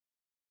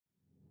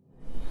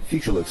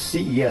Futurelooks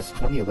CES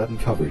 2011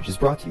 coverage is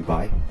brought to you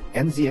by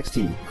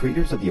NZXT,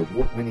 creators of the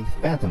award-winning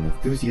Phantom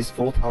Enthusiast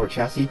Full Tower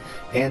Chassis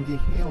and the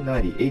Halo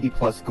 90 80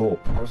 Plus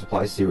Gold Power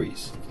Supply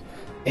Series.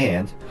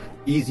 And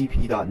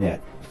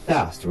EZP.net,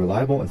 fast,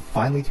 reliable, and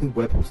finely tuned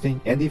web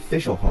hosting and the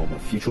official home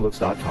of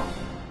Futurelooks.com.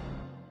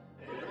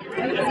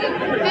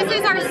 This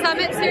is our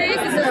Summit series.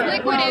 This is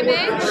Liquid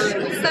Image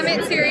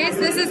Summit series.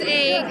 This is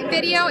a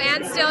video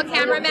and still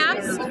camera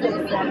mask.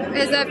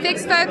 It's a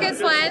fixed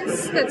focus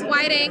lens that's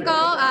wide angle,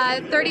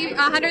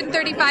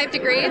 135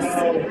 degrees.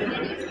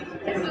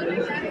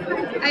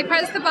 I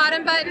press the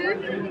bottom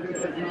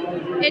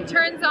button. It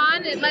turns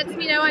on. It lets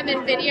me know I'm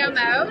in video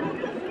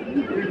mode.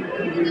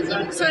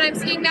 So when I'm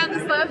skiing down the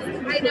slopes,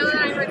 I know that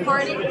I'm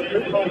recording.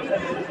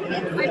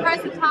 I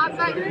press the top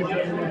button,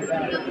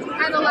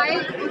 and the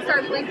light will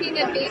start blinking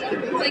and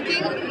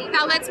blinking.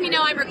 That lets me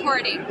know I'm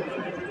recording.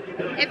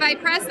 If I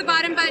press the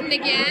bottom button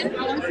again,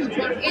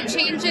 it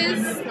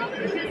changes.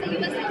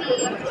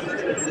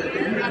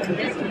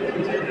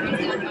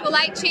 The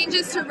light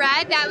changes to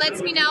red. That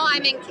lets me know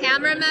I'm in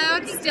camera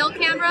mode, still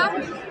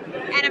camera.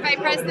 And if I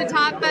press the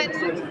top button,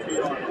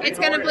 it's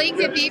going to blink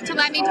and beep to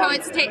let me know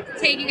it's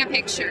taking a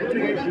picture.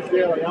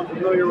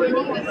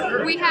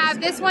 We have,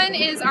 this one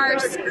is our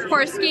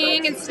for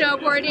skiing and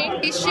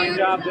snowboarding. We shoot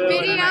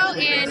video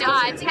in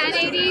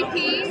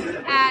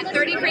 1080p at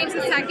 30 frames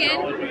a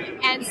second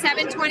and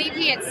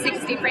 720p at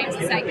 60 frames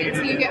a second.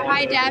 So you get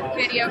high def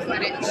video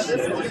footage.